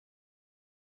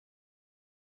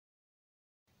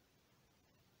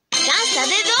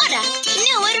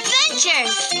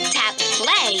adventures. Tap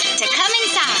play to come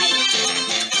inside.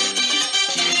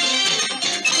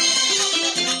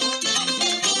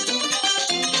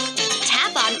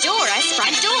 Tap on Dora's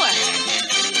front door.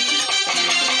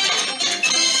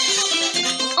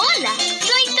 Hola,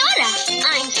 soy Dora.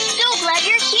 I'm so glad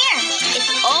you're here.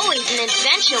 It's always an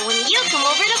adventure when you come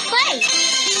over to play.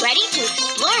 Ready to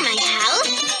explore my house?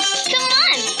 Come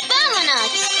on,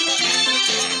 vámonos.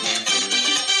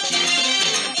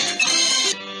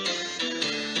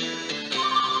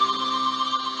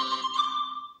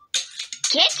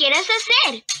 ¿Qué quieres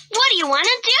hacer? What do you want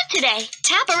to do today?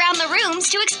 Tap around the rooms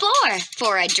to explore.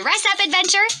 For a dress-up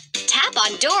adventure, tap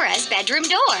on Dora's bedroom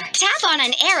door. Tap on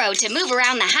an arrow to move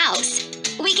around the house.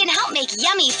 We can help make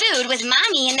yummy food with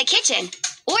Mommy in the kitchen.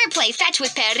 Or play fetch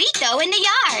with Perrito in the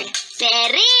yard.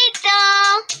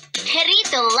 Perrito!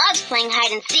 Perrito loves playing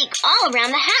hide and seek all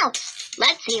around the house.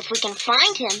 Let's see if we can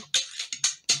find him.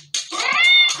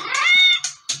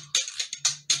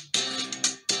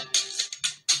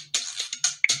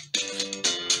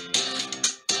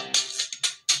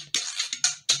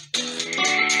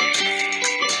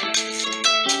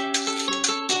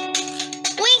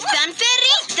 We found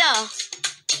Perrito!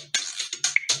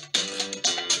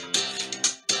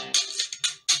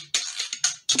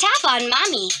 Tap on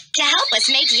Mommy to help us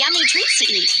make yummy treats to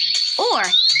eat. Or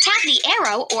tap the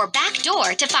arrow or back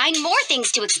door to find more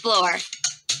things to explore.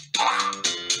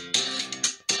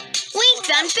 We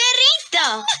found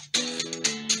Perrito!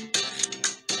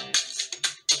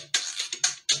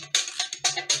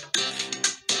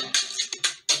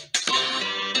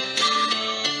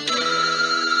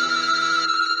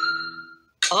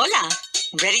 Hola!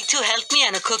 Ready to help me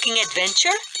on a cooking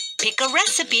adventure? Pick a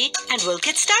recipe and we'll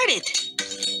get started.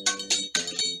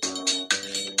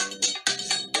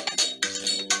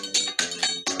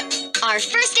 Our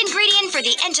first ingredient for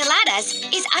the enchiladas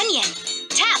is onion.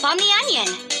 Tap on the onion.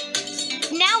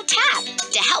 Now tap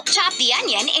to help chop the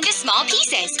onion into small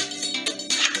pieces.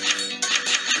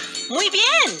 Muy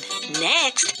bien!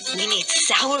 Next, we need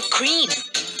sour cream.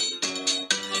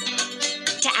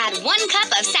 To add 1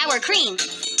 cup of sour cream,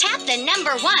 tap the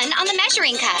number 1 on the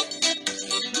measuring cup.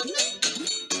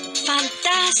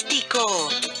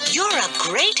 Fantástico! You're a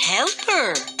great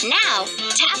helper. Now,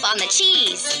 tap on the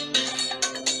cheese.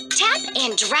 Tap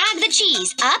and drag the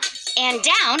cheese up and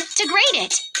down to grate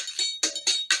it.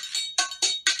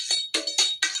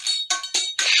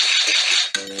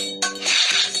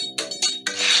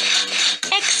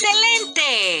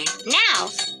 Excelente! Now,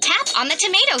 tap on the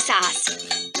tomato sauce.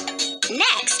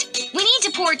 Next, we need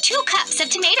to pour 2 cups of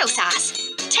tomato sauce.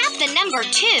 Tap the number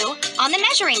 2 on the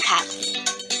measuring cup.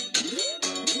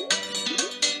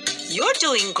 You're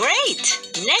doing great.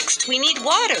 Next, we need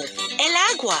water. El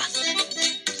agua.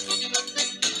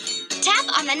 Tap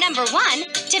on the number 1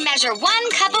 to measure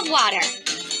 1 cup of water.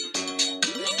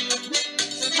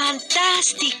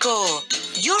 Fantástico!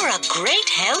 You're a great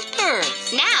helper.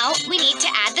 Now, we need to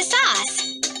add the sauce.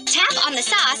 Tap on the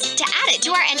sauce to add it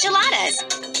to our enchiladas.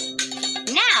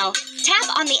 Now,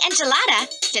 tap on the enchilada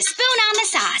to spoon on the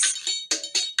sauce.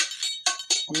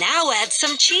 Now add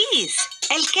some cheese.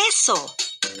 El queso.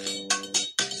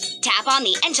 Tap on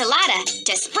the enchilada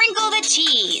to sprinkle the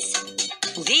cheese.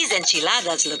 These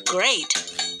enchiladas look great.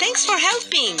 Thanks for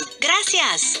helping.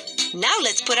 Gracias. Now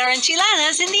let's put our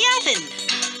enchiladas in the oven.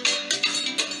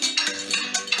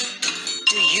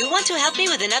 Do you want to help me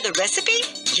with another recipe?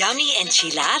 Yummy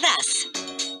enchiladas.